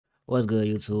What's good,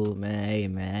 YouTube, man? Hey,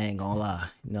 man, I ain't gonna lie.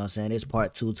 You know what I'm saying? This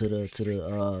part two to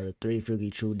the three freaky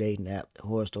true dating app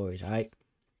horror stories, alright?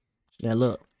 Now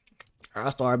look, I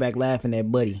started back laughing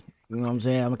at Buddy. You know what I'm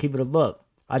saying? I'm gonna keep it a buck.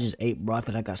 I just ate, bro. I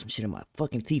feel like I got some shit in my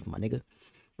fucking teeth, my nigga.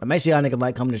 But make sure y'all niggas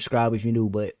like, comment, and subscribe if you new,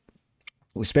 but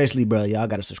especially, bro, y'all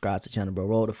gotta subscribe to the channel, bro.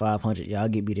 Roll to 500. Y'all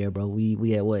get me there, bro.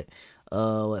 We at what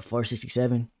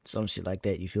 467? Some shit like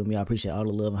that. You feel me? I appreciate all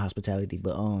the love and hospitality,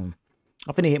 but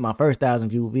I'm finna hit my first 1,000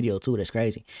 view video too. That's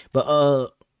crazy.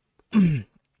 But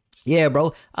yeah,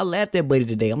 bro. I laughed at Buddy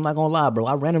today. I'm not gonna lie, bro.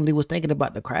 I randomly was thinking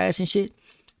about the crash and shit.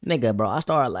 Nigga, bro, I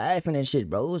started laughing and shit,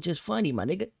 bro. It was just funny, my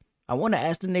nigga. I wanna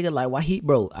ask the nigga like why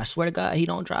bro, I swear to God, he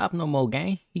don't drive no more,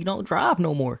 gang. He don't drive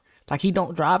no more. Like he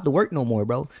don't drive to work no more,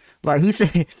 bro. Like he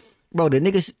said, bro, the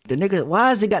nigga, why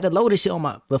has he got the loaded shit on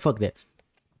my, but fuck that.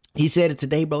 He said it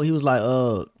today, bro. He was like,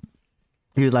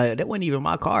 that wasn't even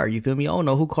my car. You feel me? I don't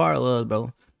know who car it was,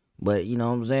 bro. But you know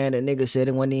what I'm saying? That nigga said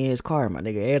it wasn't in his car, my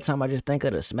nigga. Every time I just think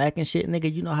of the smacking shit,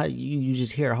 nigga, you know how you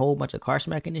just hear a whole bunch of car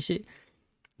smacking and shit?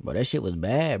 Bro, that shit was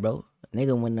bad, bro.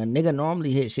 Nigga, when the nigga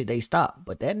normally hit shit, they stop.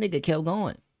 But that nigga kept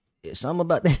going. It's something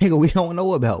about that nigga we don't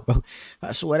know about, bro.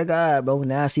 I swear to God, bro.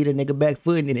 Now I see the nigga back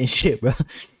footing it and shit, bro.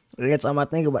 Every time I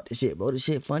think about this shit, bro, this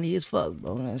shit funny as fuck,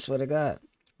 bro. I swear to God.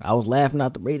 I was laughing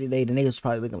out the break today. The niggas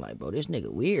probably looking like, bro, this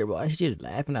nigga weird, bro. He's just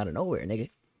laughing out of nowhere,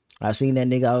 nigga. I seen that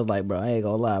nigga. I was like, bro, I ain't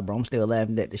gonna lie, bro. I'm still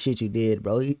laughing at the shit you did,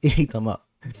 bro. He talking about,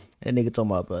 that nigga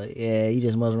talking about, bro. Yeah, he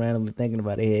just must randomly thinking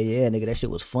about it. Yeah, nigga, that shit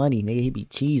was funny, nigga. He be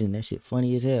cheesing. That shit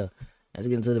funny as hell. Let's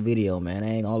get into the video, man. I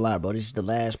ain't gonna lie, bro. This is the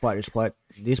last part.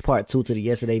 This part two to the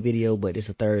yesterday video, but it's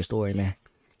the third story, man.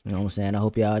 You know what I'm saying? I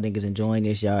hope y'all niggas enjoying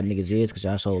this. Y'all niggas is, cause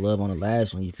y'all show love on the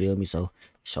last one. You feel me? So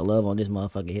show love on this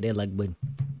motherfucker. Hit that like button.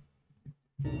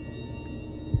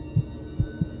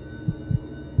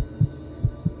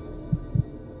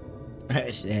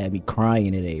 That shit had me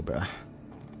crying today, bro.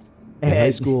 In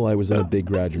high school, I was in a big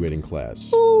graduating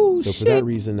class. Ooh, so for that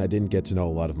reason, I didn't get to know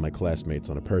a lot of my classmates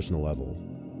on a personal level.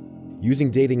 Using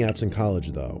dating apps in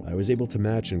college, though, I was able to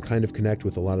match and kind of connect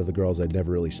with a lot of the girls I'd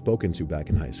never really spoken to back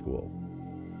in high school.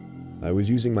 I was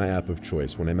using my app of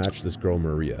choice when I matched this girl,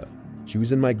 Maria. She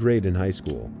was in my grade in high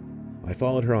school. I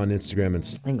followed her on Instagram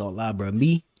and... I ain't gonna lie, bro.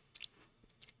 Me,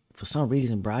 for some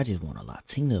reason, bro, I just want a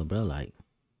Latina, bro. Like,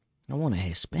 I want a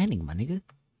Hispanic, my nigga.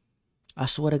 I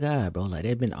swear to God, bro. Like,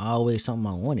 there's been always something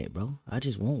I wanted, bro. I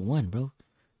just want one, bro.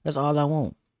 That's all I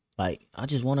want. Like, I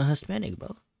just want a Hispanic,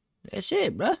 bro. That's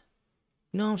it, bro.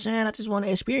 You know what I'm saying? I just want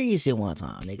to experience it one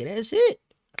time, nigga. That's it.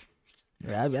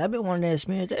 I've been wanting to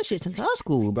experience that shit since high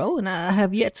school, bro. And I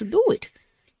have yet to do it.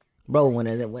 Bro,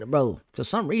 bro, for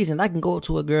some reason, I can go up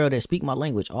to a girl that speak my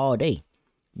language all day.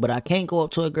 But I can't go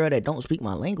up to a girl that don't speak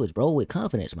my language, bro, with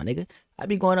confidence, my nigga. I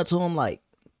be going up to them like,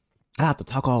 I have to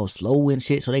talk all slow and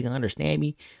shit so they can understand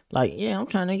me. Like, yeah, I'm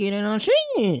trying to get in on shit.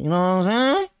 You know what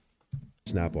I'm saying?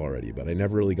 Snap already, but I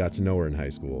never really got to know her in high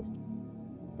school.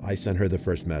 I sent her the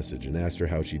first message and asked her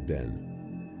how she'd been.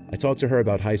 I talked to her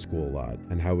about high school a lot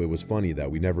and how it was funny that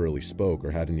we never really spoke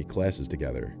or had any classes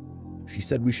together. She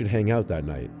said we should hang out that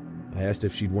night. I asked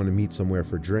if she'd want to meet somewhere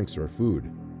for drinks or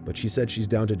food, but she said she's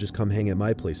down to just come hang at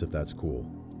my place if that's cool.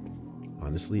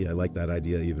 Honestly, I like that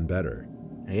idea even better.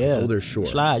 Yeah. I told her sure.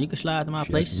 You can slide to my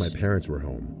place. She asked if my parents were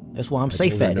home. That's where I'm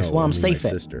safe at. That's where I'm safe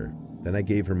at. Sister. Then I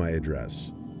gave her my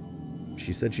address.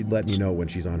 She said she'd let me know when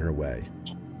she's on her way.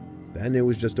 Then it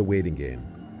was just a waiting game.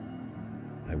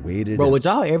 I waited. Bro, would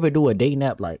y'all ever do a dating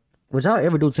app? Like, would y'all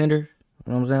ever do Tinder?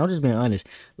 You know what I'm saying? I'm just being honest.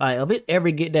 Like, if it ever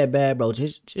get that bad, bro,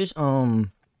 just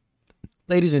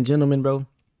ladies and gentlemen, bro,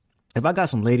 if I got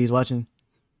some ladies watching,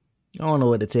 I don't know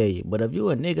what to tell you. But if you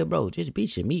a nigga, bro, just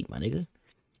beat your meat, my nigga.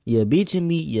 You beat your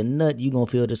meat, your nut, you gonna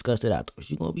feel disgusted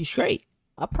afterwards. You gonna be straight.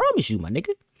 I promise you, my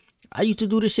nigga. I used to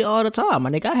do this shit all the time,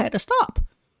 my nigga. I had to stop.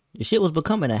 This shit was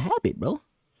becoming a habit, bro.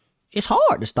 It's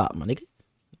hard to stop, my nigga.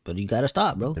 But you gotta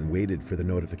stop, bro. And waited for the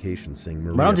notification saying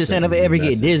Maria. But I'm just saying, if it ever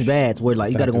get this bad, where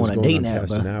like you gotta go on a date now,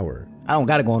 bro. An hour. I don't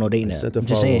gotta go on no date now. I sent a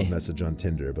follow-up message on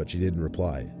Tinder, but she didn't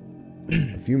reply.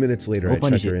 A few minutes later, I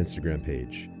checked her Instagram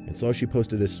page and saw she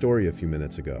posted a story a few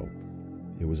minutes ago.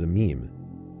 It was a meme.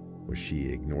 Was she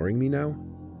ignoring me now?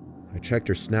 I checked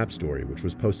her Snap story, which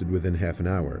was posted within half an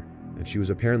hour, and she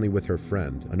was apparently with her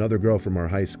friend, another girl from our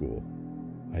high school.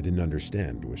 I didn't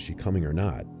understand. Was she coming or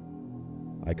not?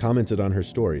 I commented on her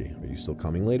story. Are you still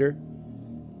coming later?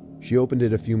 She opened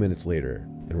it a few minutes later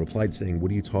and replied saying,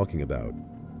 what are you talking about?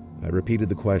 I repeated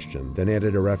the question, then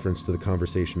added a reference to the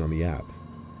conversation on the app.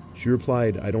 She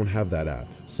replied, I don't have that app.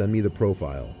 Send me the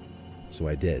profile. So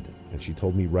I did, and she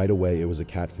told me right away it was a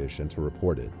catfish and to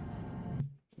report it.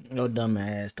 Your dumb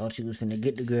ass thought you was finna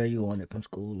get the girl you wanted from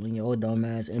school, and your dumb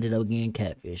ass ended up getting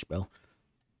catfish, bro.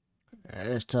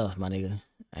 That's tough, my nigga.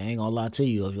 I ain't gonna lie to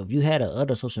you. If you had a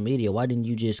other social media, why didn't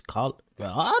you just call? Bro,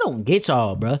 I don't get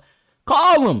y'all, bro.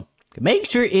 Call them. Make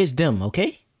sure it's them,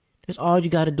 okay? That's all you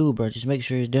gotta do, bro. Just make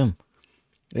sure it's them.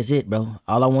 That's it, bro.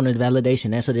 All I want is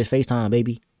validation. Answer this FaceTime,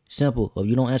 baby. Simple. If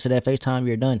you don't answer that FaceTime,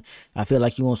 you're done. I feel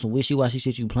like you want some wishy-washy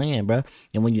shit you playing, bro.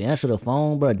 And when you answer the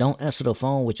phone, bro, don't answer the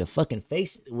phone with your fucking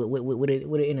face with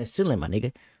it in the ceiling, my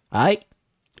nigga. All right?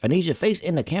 I need your face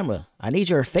in the camera. I need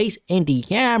your face in the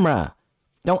camera.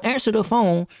 Don't answer the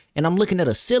phone and I'm looking at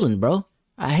a ceiling, bro.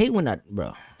 I hate when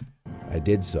bro. I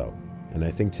did so, and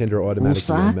I think Tinder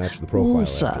automatically unmatched the profile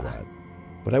after that.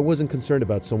 But I wasn't concerned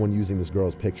about someone using this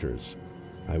girl's pictures.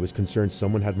 I was concerned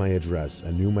someone had my address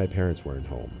and knew my parents weren't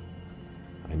home.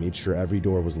 I made sure every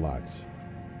door was locked.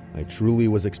 I truly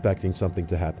was expecting something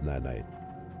to happen that night,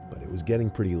 but it was getting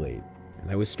pretty late,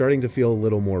 and I was starting to feel a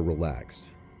little more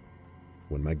relaxed.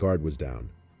 When my guard was down,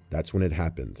 that's when it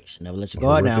happened. Just never let your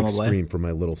guard down, my boy. Scream from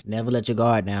my little never let your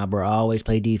guard down, bro. Always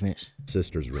play defense.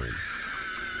 Sister's room.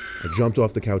 I jumped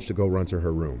off the couch to go run to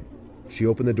her room. She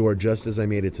opened the door just as I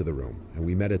made it to the room, and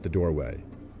we met at the doorway.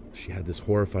 She had this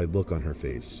horrified look on her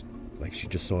face, like she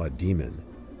just saw a demon.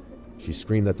 She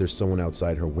screamed that there's someone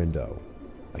outside her window.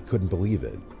 I couldn't believe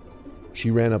it.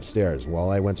 She ran upstairs while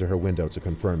I went to her window to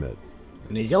confirm it.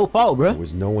 And it's your fault, bro. There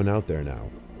was no one out there now.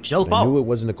 It's your fault. I knew it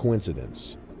wasn't a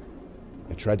coincidence.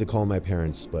 I tried to call my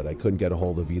parents, but I couldn't get a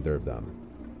hold of either of them.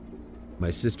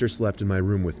 My sister slept in my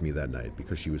room with me that night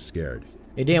because she was scared.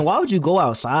 And then why would you go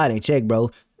outside and check, bro?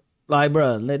 Like,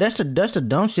 bro, that's the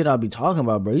dumb shit I'll be talking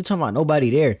about, bro. You talking about nobody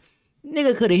there.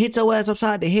 Nigga could have hit your ass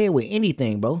upside the head with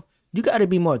anything, bro. You gotta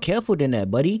be more careful than that,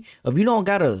 buddy. If you don't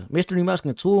got a mystery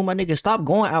musket tool, my nigga, stop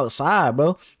going outside,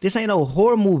 bro. This ain't no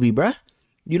horror movie, bro.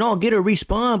 You don't get a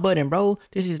respawn button, bro.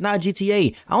 This is not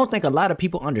GTA. I don't think a lot of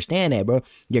people understand that, bro.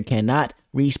 You cannot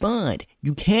respawn.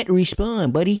 You can't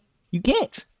respawn, buddy. You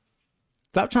can't.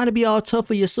 Stop trying to be all tough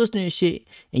for your sister and shit,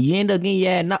 and you end up getting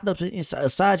your ass knocked up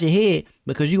inside your head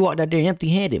because you walked out there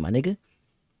empty-handed, my nigga.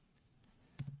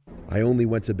 I only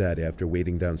went to bed after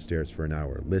waiting downstairs for an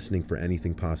hour, listening for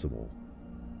anything possible.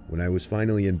 When I was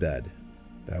finally in bed,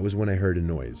 that was when I heard a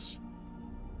noise.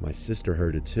 My sister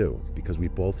heard it too, because we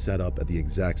both sat up at the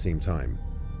exact same time.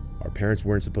 Our parents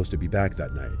weren't supposed to be back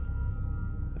that night.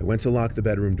 I went to lock the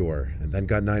bedroom door and then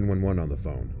got 911 on the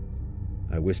phone.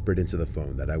 I whispered into the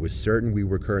phone that I was certain we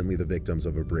were currently the victims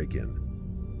of a break-in.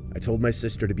 I told my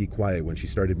sister to be quiet when she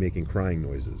started making crying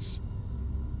noises.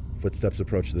 Footsteps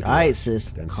approached the door. All right,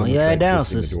 sis. Calm your head down,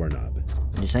 sis. The doorknob.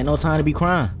 This ain't no time to be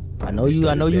crying. I know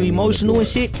you emotional and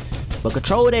shit, but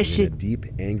control that shit. In a deep,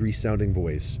 angry-sounding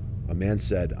voice, a man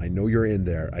said, "I know you're in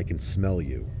there. I can smell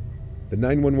you." The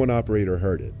 911 operator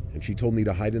heard it, and she told me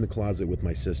to hide in the closet with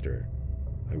my sister.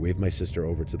 I waved my sister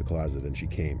over to the closet, and she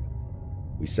came.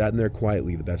 We sat in there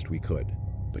quietly the best we could,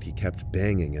 but he kept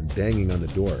banging and banging on the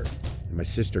door, and my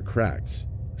sister cracked.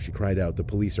 She cried out, "The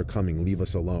police are coming, leave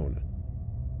us alone."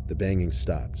 The banging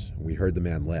stopped, and we heard the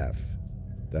man laugh.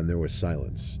 Then there was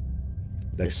silence.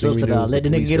 Next thing we knew, let the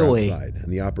nigga get away. Outside,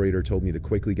 and the operator told me to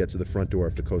quickly get to the front door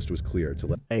if the coast was clear to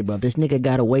let. Hey, bro, if this nigga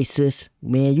got away, sis,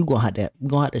 man, we gonna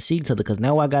have to see each other, cause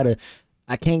now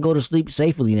I can't go to sleep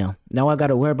safely now. Now I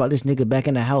gotta worry about this nigga back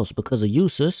in the house because of you,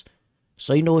 sis.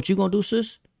 So you know what you gonna do,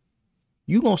 sis?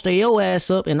 You gonna stay your ass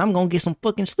up, and I'm gonna get some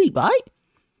fucking sleep, all right?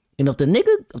 And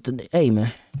hey,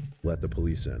 man. Let the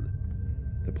police in.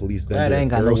 The police then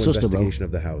did a thorough investigation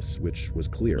of the house, which was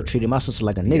clear. I treated my sister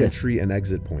like a nigga. The entry and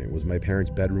exit point was my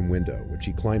parents' bedroom window, which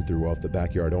he climbed through off the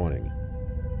backyard awning.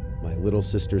 My little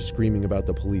sister screaming about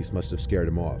the police must have scared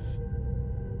him off.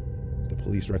 The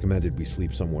police recommended we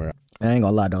sleep somewhere else. I ain't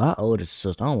gonna lie though, our oldest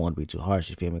sister, I don't want to be too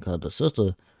harsh, you feel me? Because the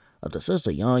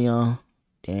sister young,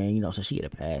 then, you know, so she get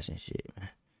a pass and shit, man.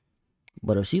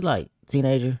 But if she like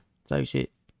teenager type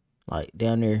shit, like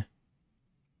down there,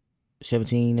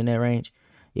 17 in that range,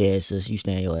 yeah, sis, you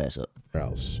stand your ass up.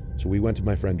 So we went to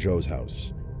my friend Joe's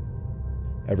house.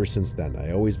 Ever since then,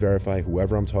 I always verify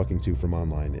whoever I'm talking to from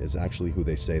online is actually who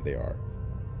they say they are.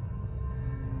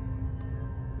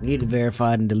 You need to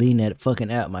verify and delete that fucking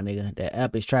app, my nigga. That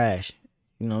app is trash.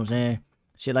 You know what I'm saying?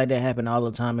 Shit like that happen all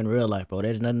the time in real life, bro.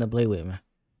 There's nothing to play with, man.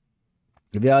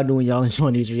 If y'all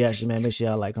enjoying these reactions, man, make sure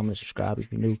y'all like, comment, subscribe if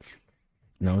you're new. You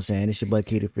know what I'm saying? It's your boy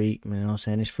KeyDaFreak, man. You know what I'm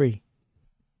saying? It's free.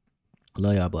 I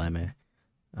love y'all, boy, man.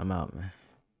 I'm out, man.